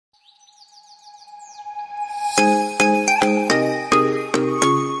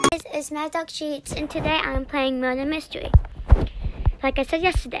It's Mad Dog Sheets, and today I'm playing Murder Mystery. Like I said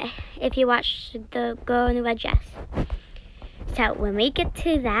yesterday, if you watched the girl in the red dress. So when we get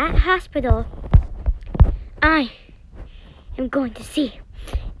to that hospital, I am going to see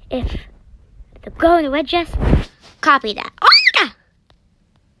if the girl in the red dress copied that. Oh my god!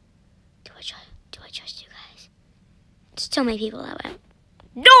 Do I trust you guys? There's so many people that way.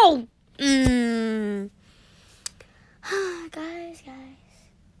 No! Guys.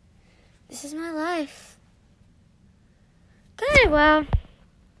 This is my life. Good, well,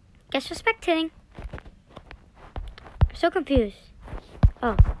 guess we're spectating. I'm so confused.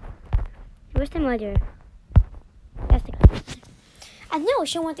 Oh. Where's the murderer? That's the guy. I knew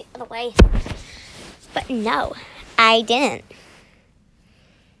she went the other way. But no, I didn't.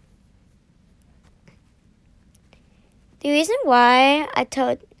 The reason why I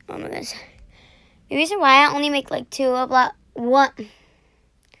told... Oh my goodness. The reason why I only make like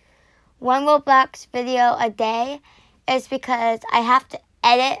one Roblox video a day is because I have to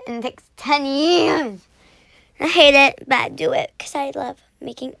edit and it takes 10 years. I hate it, but I do it because I love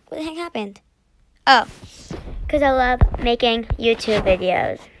making... What the heck happened? Oh, because I love making YouTube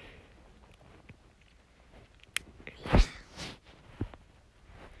videos.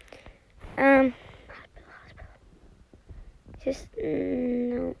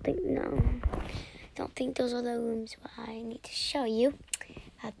 Don't think those are the rooms where I need to show you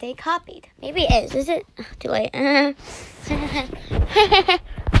that they copied. Maybe it is. Is it? Oh, too late.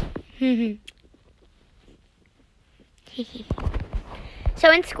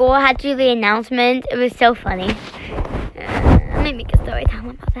 So in school, I had to do the announcement. It was so funny. Let me make a story time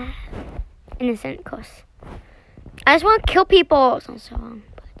about that. Innocent, of course. I just want to kill people. It sounds so wrong,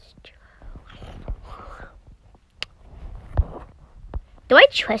 but it's true. Do I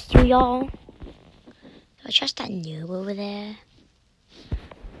trust you, y'all? Do I trust that noob over there?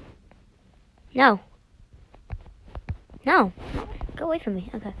 No. No. Go away from me.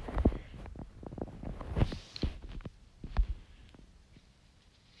 Okay.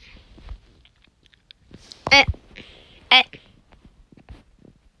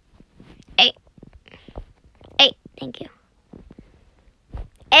 Thank you.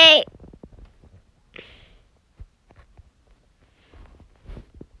 Hey.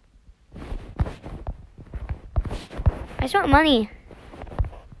 I just want money.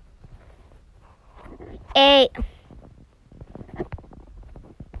 Hey.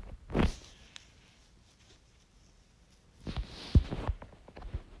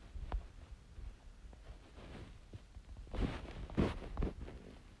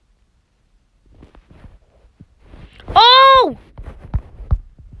 Oh!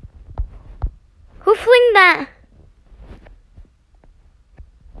 Who flinged that?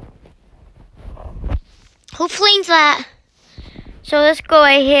 Who flings that? So let's go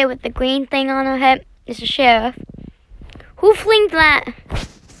right here with the green thing on her head. It's the sheriff. Who flinged that?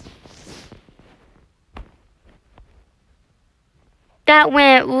 That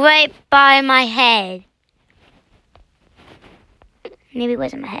went right by my head. Maybe it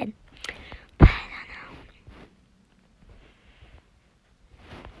wasn't my head. But I don't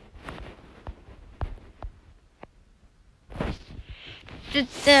know.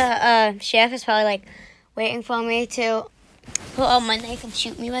 The sheriff is probably like waiting for me to pull out my knife and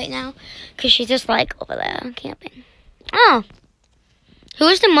shoot me right now. Because she's just like over there camping. Oh. Who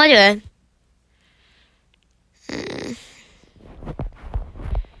is the murderer?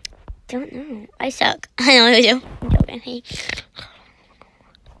 Don't know. I suck. I know what I do. I'm joking. Hey.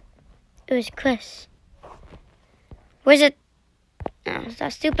 It was Chris. Where's it? Oh,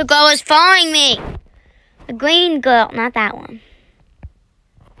 that stupid girl was following me. The green girl. Not that one.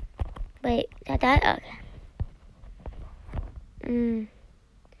 Wait. That? Okay.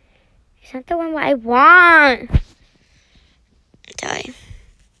 It's not the one I want. Sorry. I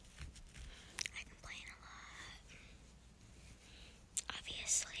complain a lot.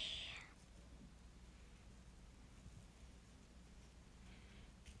 Obviously.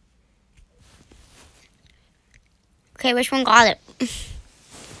 Okay, which one got it?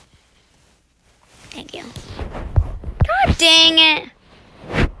 Thank you. God dang it.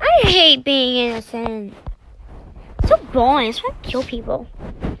 I hate being innocent. It's so boring. I just want to kill people.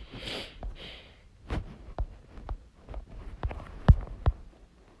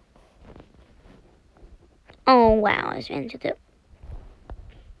 Oh, wow. I just ran into the...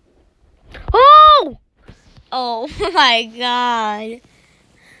 Oh! Oh, my God.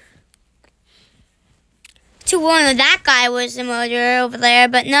 To warn that guy was the murderer over there,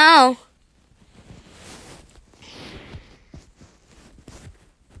 but no.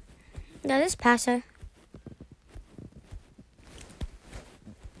 That is Passer.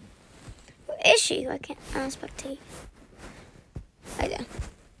 is she? I can't spectate. Right there.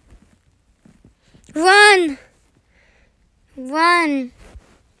 Run! Run!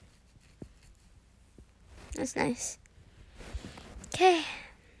 That's nice. Okay.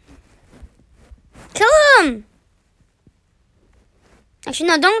 Kill him! Actually,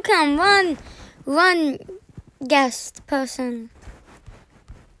 no, don't kill him. Run! Run, guest person.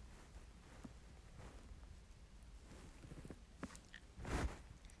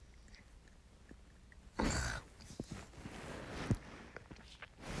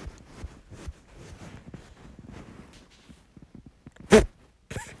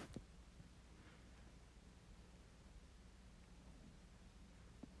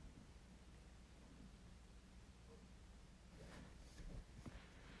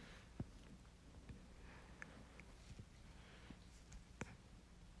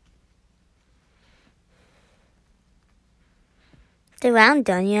 The round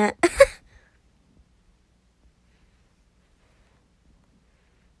done yet?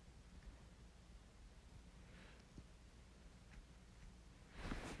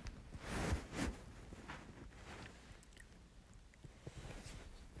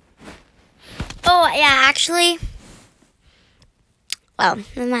 Oh, yeah, actually. Well,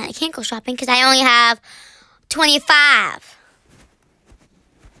 never mind. I can't go shopping because I only have 25.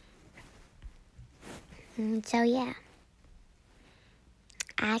 So, yeah.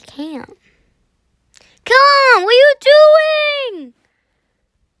 I can't. Come on, what are you doing?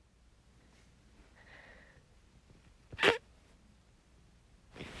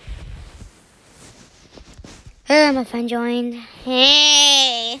 Oh, my friend joined.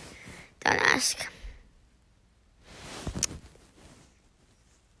 Hey. Don't ask.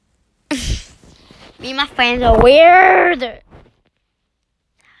 Me and my friends are weird.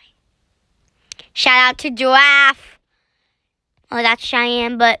 Shout out to Giraffe. Oh, that's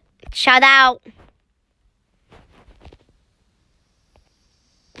Cheyenne, but shout out.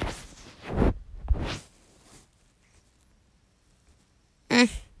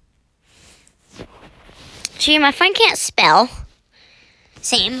 Gee, my friend can't spell.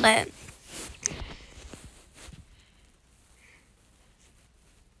 Same, but...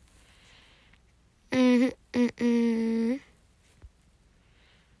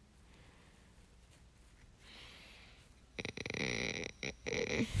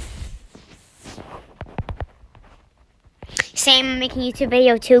 Same, I'm making a YouTube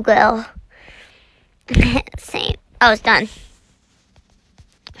video too, girl. Same. Oh, it's done.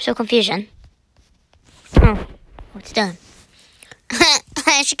 So confusion. Oh, it's done.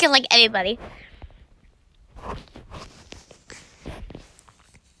 I should kill like everybody.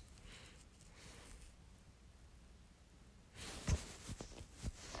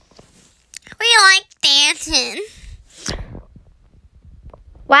 We like dancing.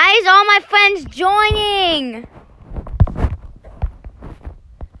 Why is all my friends joining?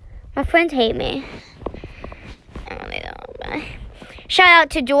 My friends hate me. Oh, they don't. Shout out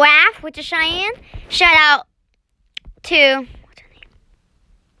to Giraffe, which is Cheyenne. Shout out to...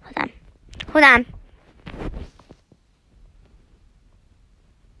 What's her name? Hold on.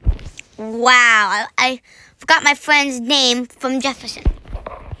 Wow, I forgot my friend's name from Jefferson.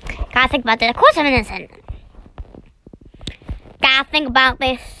 Gotta think about this. Of course I'm innocent. Gotta think about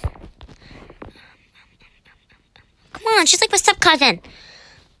this. Come on, she's like my step-cousin.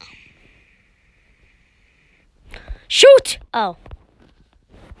 Shoot! Oh.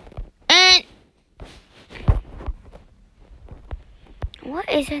 And... What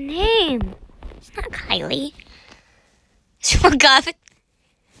is her name? It's not Kylie. Oh, God.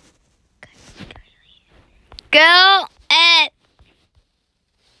 Go at...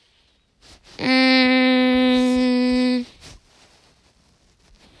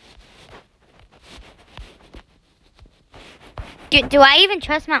 Do I even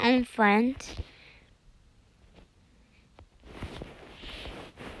trust my own friends?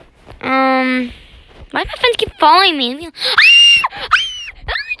 Why do my friends keep following me?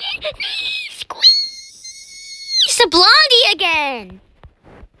 Squeeze! The blondie again!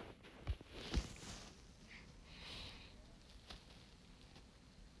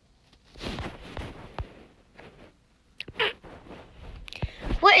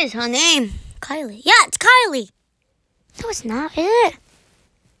 What is her name? Kylie. Yeah, it's Kylie. No, it's not, is it?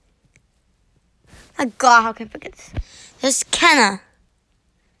 Oh, God, how can I forget this? There's Kenna.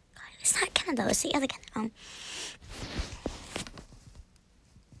 It's not Kenna, though. It's the other Kenna.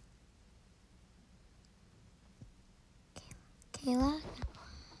 Kayla?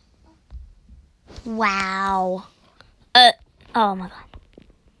 Wow. Oh, my God.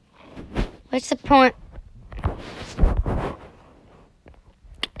 What's the point?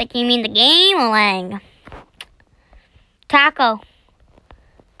 Like, you mean the game or Lang? Taco.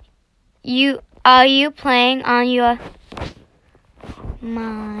 Are you playing on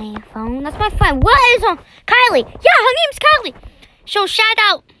my phone? That's my phone. What is on? Kylie. Yeah, her name's Kylie. So shout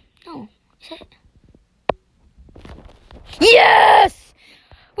out. No, is it? Yes!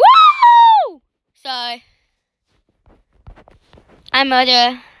 Woo! Sorry. I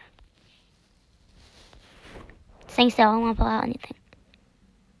murder. Saying so, I don't want to pull out anything.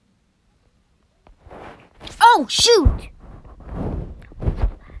 Oh, shoot!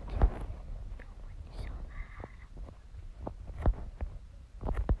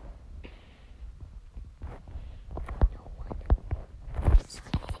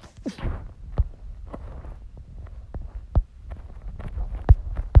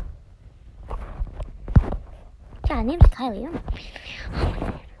 Yeah, her name's Kylie.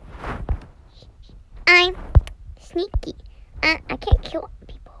 I'm sneaky. I can't kill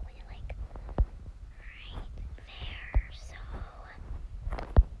people when you're like right there. So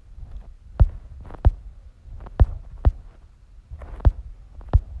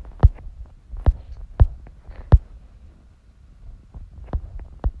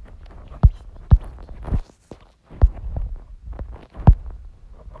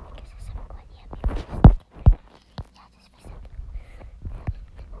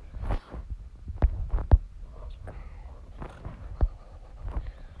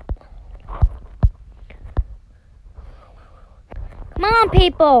come on,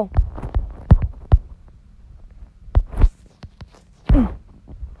 people.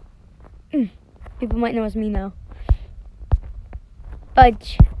 People might know it's me now.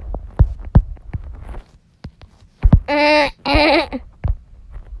 Fudge.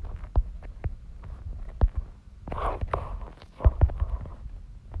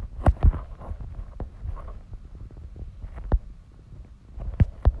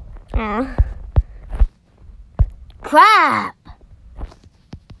 Crap.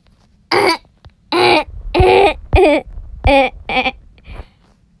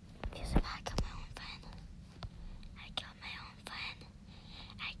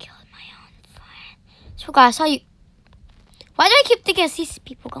 So guys, how you? Why do I keep thinking I see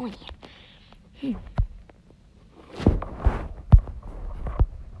people going here?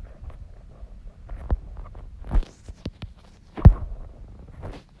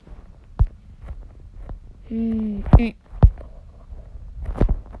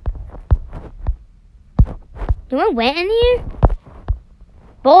 Do I went in here?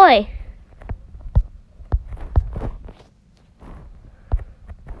 Boy.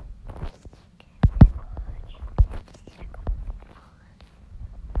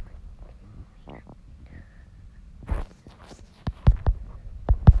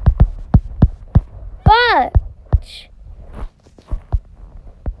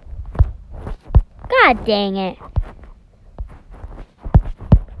 God dang it.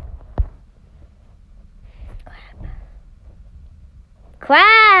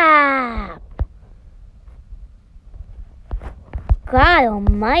 Crap. God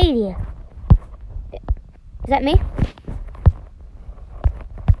almighty. Is that me?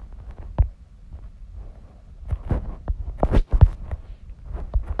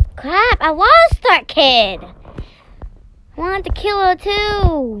 Crap, I lost that kid. I wanted to kill her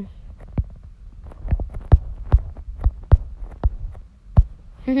too.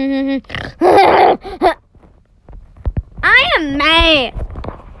 I am mad.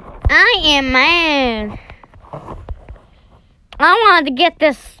 I am mad. I wanted to get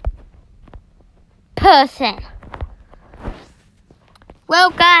this person. Well,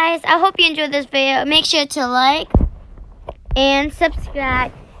 guys, I hope you enjoyed this video. Make sure to like and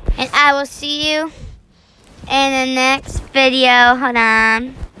subscribe. And I will see you in the next video. Hold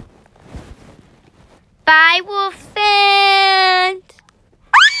on. Bye, wolf fans.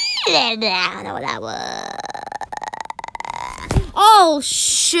 I don't know what that was. Oh,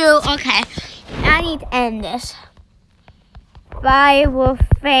 shoot. Okay. I need to end this. Bye, wolf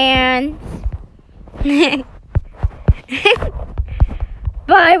fans.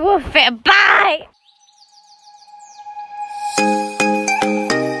 Bye, wolf fans. Bye.